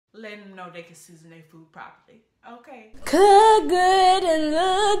letting them know they can season their food properly. Okay. Cook good and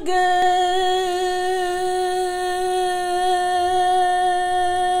look good.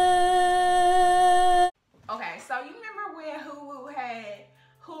 Okay, so you remember when Hulu had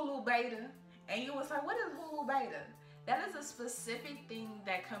Hulu Beta? And you was like, what is Hulu Beta? That is a specific thing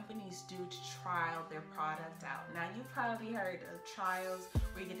that companies do to trial their product out. Now, you've probably heard of trials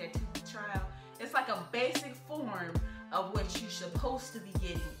where you get that 2-week trial. It's like a basic form of what you're supposed to be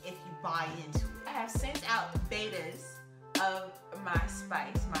getting if you buy into it. I have sent out betas of my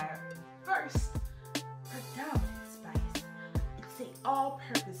spice, my first predominant spice. It's an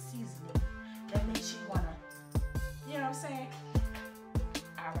all-purpose seasoning that makes you wanna, you know what I'm saying?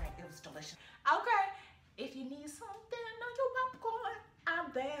 All right, it was delicious. Okay, if you need something on your popcorn,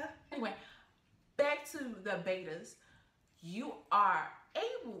 I'm there. Anyway, back to the betas. You are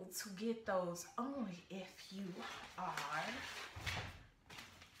able to get those only if you are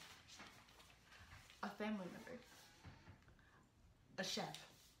a family member, a chef,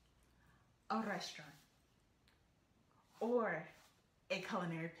 a restaurant, or a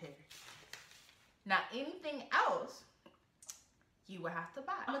culinary pivot. Now, anything else, you will have to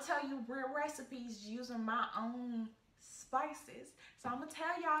buy. I'm gonna tell you real recipes using my own spices. So I'm gonna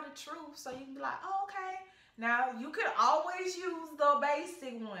tell y'all the truth so you can be like, oh, okay. Now, you could always use the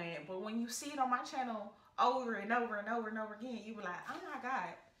basic one, but when you see it on my channel over and over and over and over again, you be like, oh my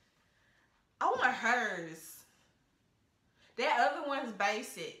God, I want hers. That other one's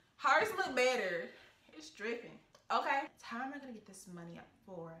basic. Hers look better. It's dripping. Okay, how am I gonna get this money up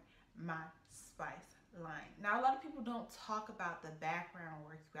for my spice line? Now, a lot of people don't talk about the background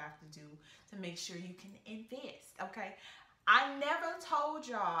work you have to do to make sure you can invest, okay? I never told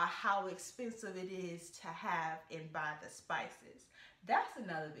y'all how expensive it is to have and buy the spices. That's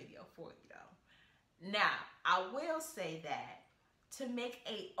another video for you though. Now, I will say that to make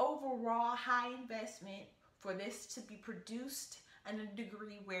a overall high investment for this to be produced in a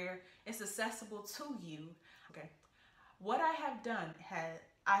degree where it's accessible to you, okay, what I have done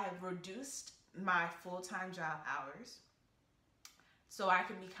I have reduced my full-time job hours so I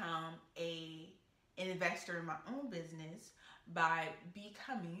can become an investor in my own business by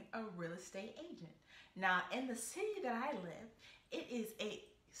becoming a real estate agent. Now, in the city that I live, it is a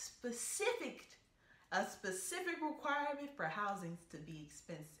specific requirement for housing to be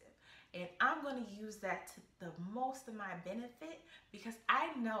expensive. And I'm going to use that to the most of my benefit because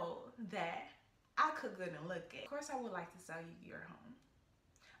I know that I cook good and look good. Of course, I would like to sell you your home.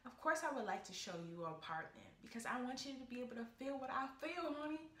 Of course, I would like to show you an apartment because I want you to be able to feel what I feel,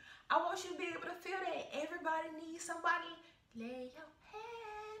 honey. I want you to be able to feel that everybody needs somebody. Lay your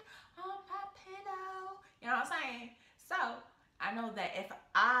head on my pillow. You know what I'm saying? So, I know that if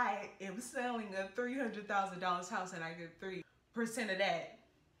I am selling a $300,000 house and I get 3% of that,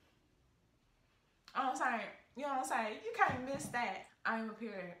 you know what I'm saying? You know what I'm saying? You can't miss that. I'm up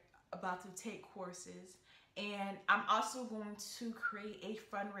here about to take courses. And I'm also going to create a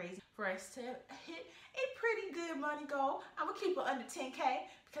fundraiser for us to hit a pretty good money goal. I'm going to keep it under 10K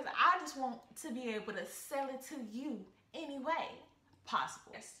because I just want to be able to sell it to you any way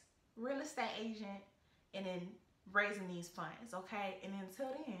possible. Yes, real estate agent and then raising these funds, okay? And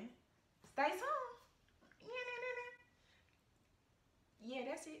until then, stay tuned. Yeah,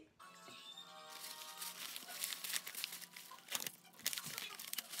 that's it.